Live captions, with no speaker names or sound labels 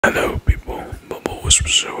Hello people, Bubble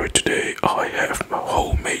Whisperer here. Today I have my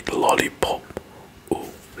homemade lollipop. Oh,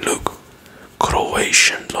 look,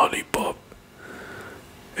 Croatian lollipop.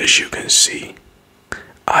 As you can see,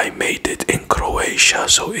 I made it in Croatia,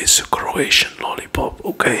 so it's a Croatian lollipop,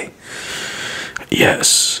 okay?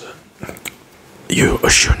 Yes,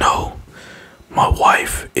 as you know, my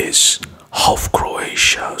wife is half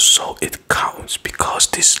Croatia, so it counts because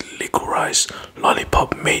this licorice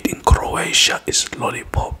lollipop made in Croatia is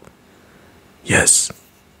lollipop. Yes,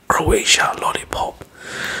 Croatia lollipop.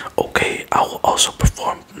 Okay, I will also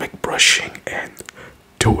perform mic brushing and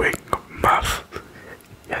doing math.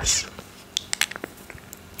 Yes.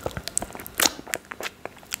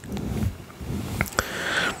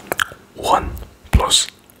 One plus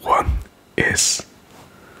one is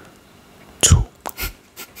two.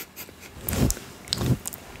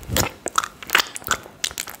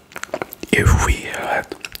 If we had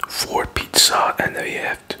four pizza and we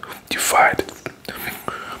have to divide it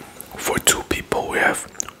for two people, we have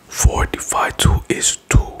 4 divided 2 is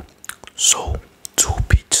 2. So 2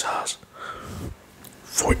 pizzas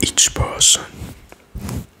for each person.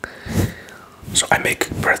 So I make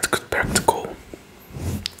it practical.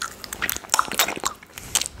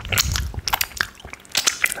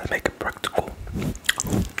 I make it practical.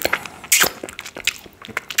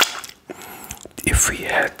 If we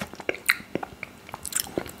had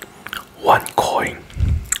one coin,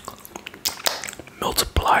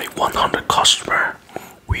 multiply 100 customer,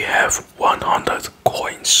 we have 100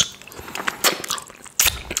 coins.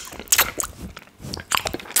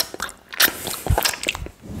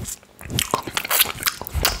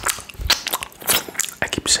 I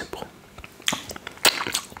keep simple.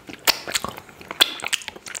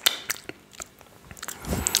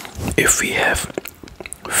 If we have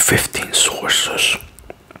 15 sources,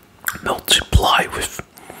 multiply with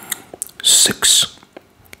 6.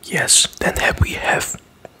 Yes, then we have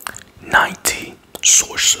 90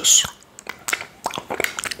 sources.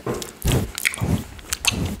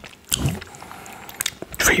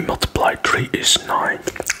 Three multiplied 3 is 9.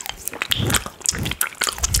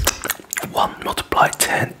 1 multiplied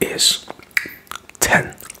 10 is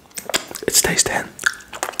 10. It stays 10.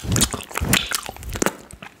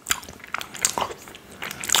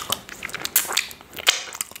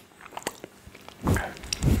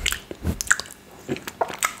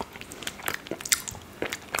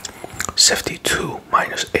 $72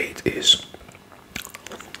 minus 8 is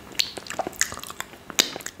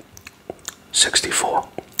 64.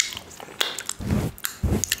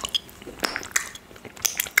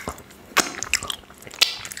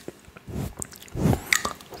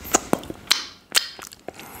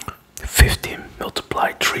 $15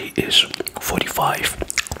 multiplied 3 is 45.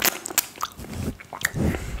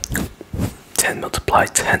 10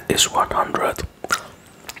 multiplied 10 is 100.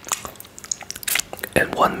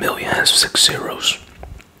 And 1 million has 6 zeros.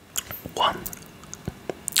 1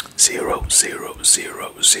 0 0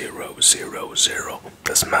 0 0 0 0.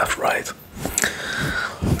 That's math, right?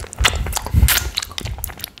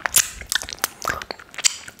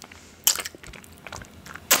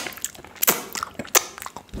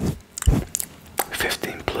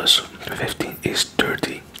 $15 plus 15 is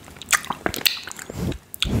 30.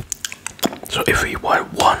 So if we buy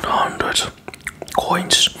 100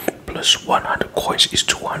 coins plus 100 coins is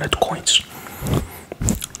 200 coins.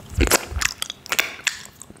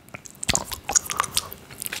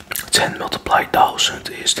 Ten multiplied 1000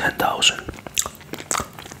 is 10,000.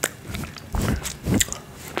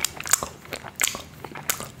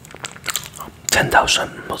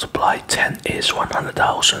 $10,000 multiplied 10 is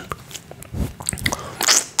 100,000.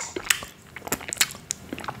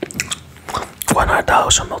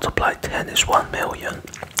 100,000 multiplied 10 is 1 million.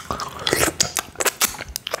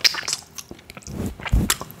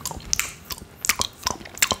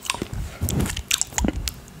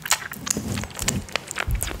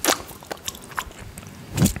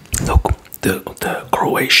 Look, the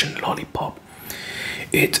Croatian lollipop.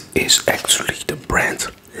 It is actually the brand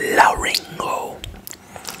Laringo.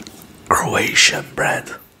 Croatian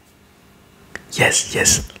brand. Yes,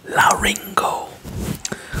 Laringo.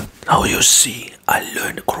 Now you see, I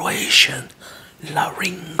learned Croatian.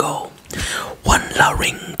 Laringo. 1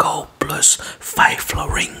 Laringo plus 5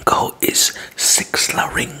 Laringo is 6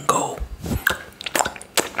 Laringo.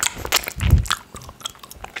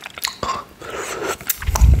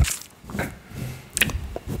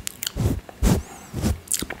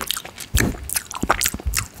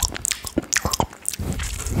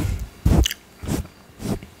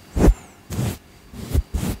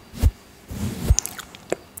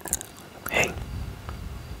 Hey,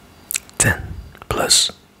 10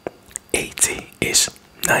 plus 80 is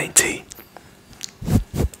 90.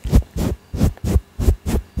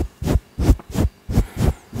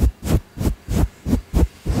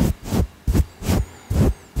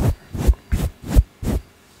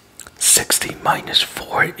 Minus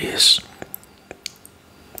 4 is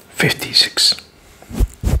 56.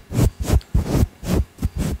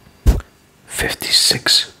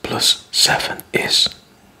 56 plus 7 is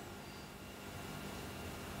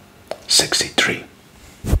 63.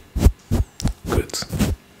 Good.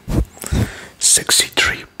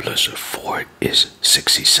 63 plus 4 is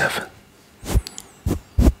 67.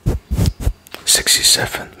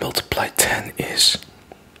 67 multiplied 10 is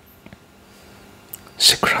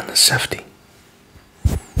 670.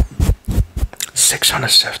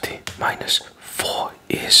 670 minus 4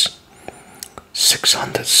 is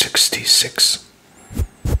 666.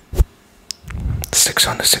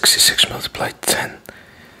 666 multiplied 10.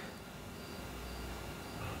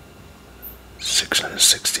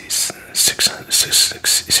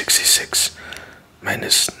 666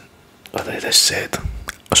 minus what did I said?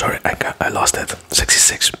 Oh, sorry, I lost that.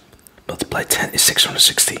 66 multiplied 10 is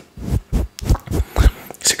 660.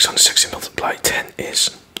 660 multiplied 10 is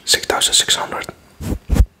 6,600.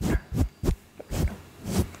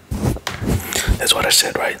 That's what I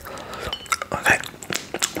said, right? Okay.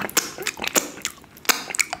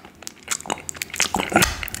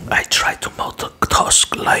 I try to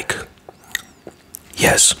multitask like,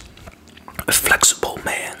 yes, a flexible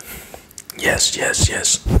man. Yes.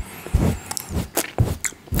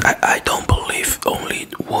 I don't believe only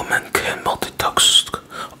women can multitask.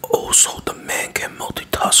 Also, the man can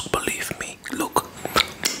multitask, believe me. Look.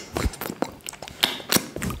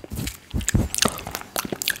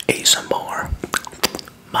 ASMR.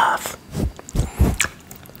 Math.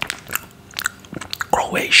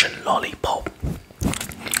 Croatian Lollipop.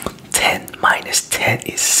 10 minus 10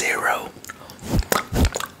 is 0.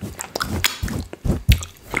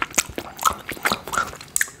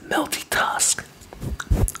 Multitask.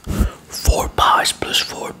 4 pies plus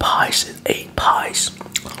 4 pies is 8 pies.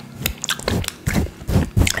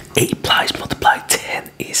 8 pies multiplied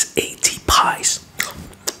 10 is 80 pies.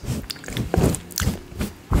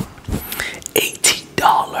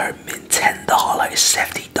 $80 mean $10 is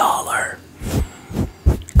 $70.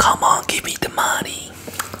 Come on, give me the money.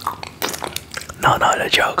 No, not a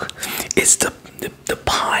joke. It's the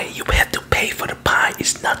pie. You have to pay for the pie.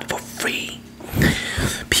 It's not for free.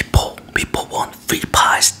 People want free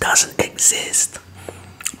pies. Doesn't exist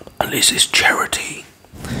unless it's charity.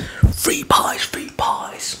 Free pies.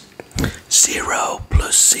 0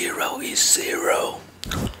 plus 0 is 0.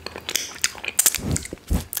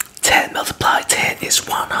 10 multiplied 10 is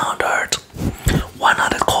 100.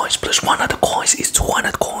 100 coins plus 100 coins is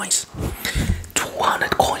 200 coins.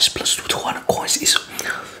 200 coins plus 200 coins is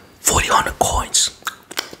 400 coins.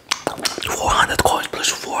 400 coins plus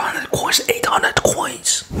 400 coins, 800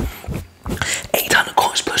 coins. 800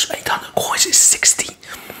 coins plus 800 coins is 16.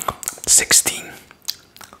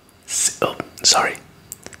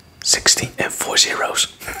 16 and 4 zeros.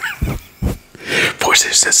 4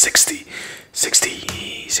 zeros is 60. 16.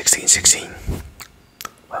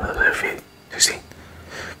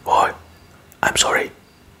 4. I'm sorry.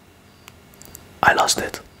 I lost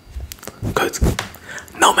it. Good.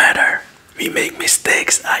 No matter. We make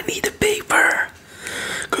mistakes. I need a paper.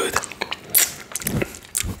 Good.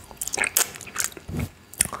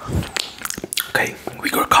 Okay, we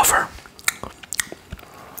recover.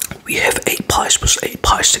 We have 8 pies plus 8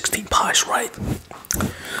 pies, 16 pies, right?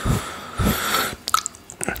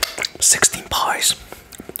 16 pies.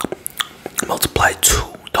 Multiply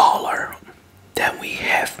 $2. Then we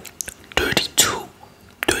have 32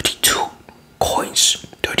 coins,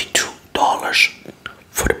 $32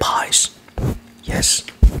 for the pies. Yes.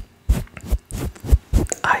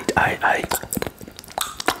 I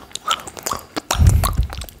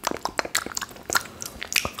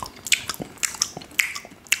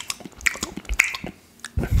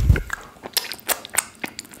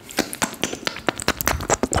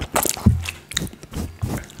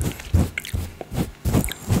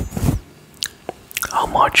How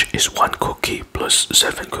much is 1 cookie plus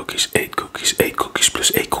 7 cookies, 8 cookies, 8 cookies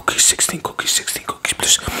plus 8 cookies, 16 cookies, 16 cookies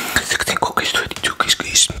plus 16 cookies, 32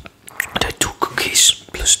 cookies, 32 cookies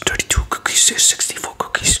plus 32 cookies is 64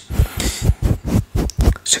 cookies.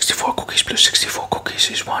 64 cookies plus 64 cookies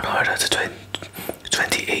is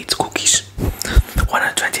 128 cookies.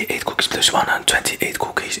 128 cookies plus 128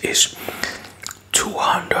 cookies is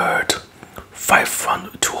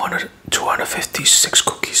 256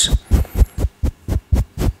 cookies.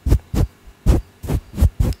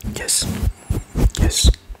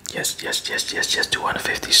 Yes.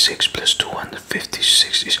 256 plus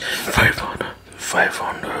 256 is 500.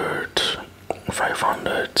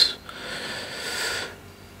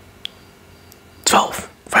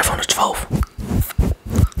 512.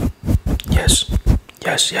 Yes.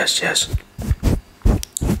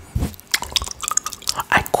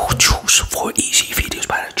 I could choose for easy videos,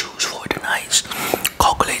 but I choose for the nice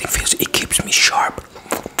calculating videos. It keeps me sharp.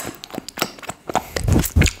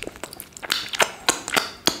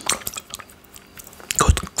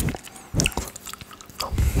 Good.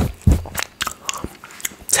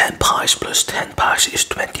 10 pies plus 10 pies is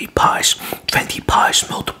 20 pies. 20 pies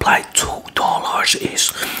multiplied $2 is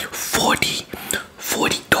 $40.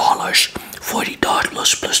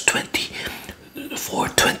 $40 plus 20 for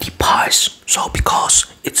 20 pies. So because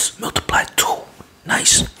it's multiplied 2,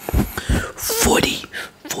 nice. 40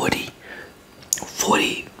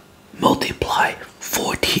 multiply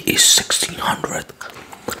 40 is 1600.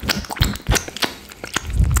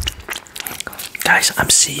 Guys, I'm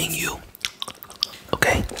seeing you.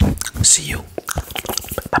 Okay, see you.